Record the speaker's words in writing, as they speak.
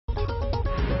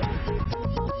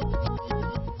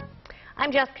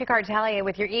I'm Jessica Kartalija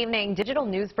with your evening digital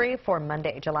news brief for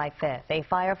Monday, July 5th. A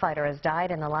firefighter has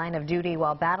died in the line of duty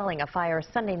while battling a fire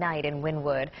Sunday night in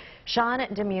Wynwood. Sean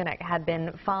DeMunich had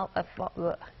been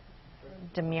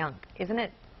DeMunk, isn't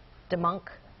it? DeMunk?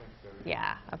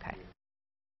 Yeah, okay.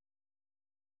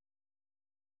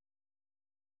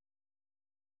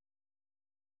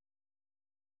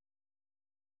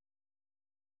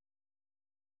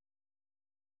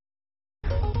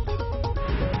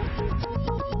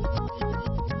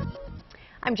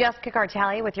 I'm Jessica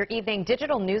Kartalija with your evening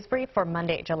digital news brief for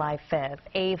Monday, July 5th.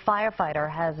 A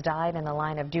firefighter has died in the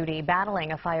line of duty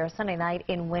battling a fire Sunday night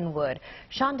in Wynwood.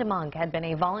 Sean DeMunk had been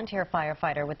a volunteer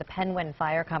firefighter with the Penguin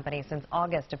Fire Company since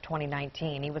August of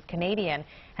 2019. He was Canadian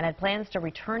and had plans to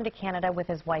return to Canada with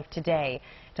his wife today.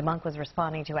 DeMunk was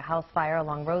responding to a house fire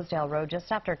along Rosedale Road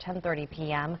just after 10:30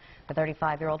 p.m. The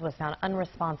 35-year-old was found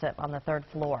unresponsive on the third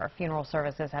floor. Funeral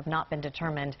services have not been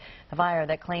determined. The fire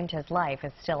that claimed his life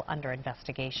is still under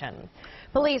investigation.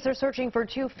 Police are searching for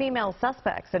two female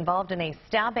suspects involved in a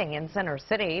stabbing in Center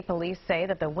City. Police say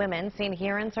that the women seen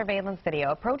here in surveillance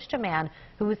video approached a man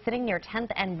who was sitting near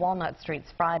 10th and Walnut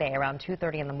Streets Friday around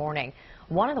 2:30 in the morning.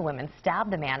 One of the women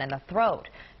stabbed the man in the throat.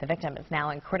 The victim is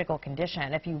now in critical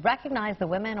condition. If you recognize the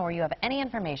women or you have any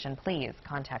information, please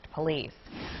contact police.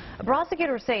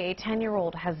 Prosecutors say a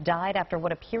 10-year-old has died after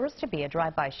what appears to be a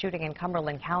drive-by shooting in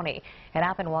Cumberland County. It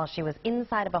happened while she was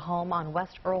inside of a home on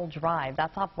West Earl Drive.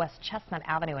 That's off West Chestnut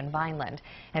Avenue in Vineland.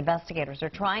 Investigators are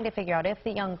trying to figure out if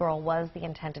the young girl was the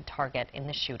intended target in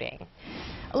the shooting.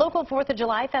 Local 4th of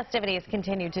July festivities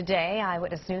continue today.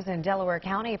 Eyewitness News in Delaware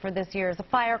County for this year's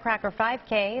Firecracker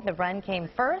 5K. The run came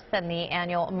first, then the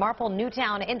annual Marple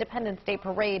Newtown Independence Day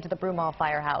Parade to the Broomall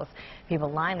Firehouse. People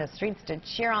lined the streets to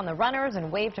cheer on the runners and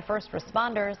wave to first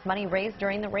responders. Money raised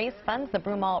during the race funds the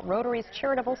Broomall Rotary's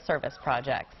charitable service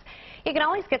projects. You can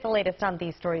always get the latest on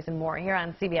these stories and more here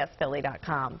on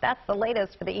CBSPhilly.com. That's the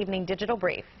latest for the evening digital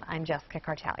brief. I'm Jessica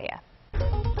Kartalija.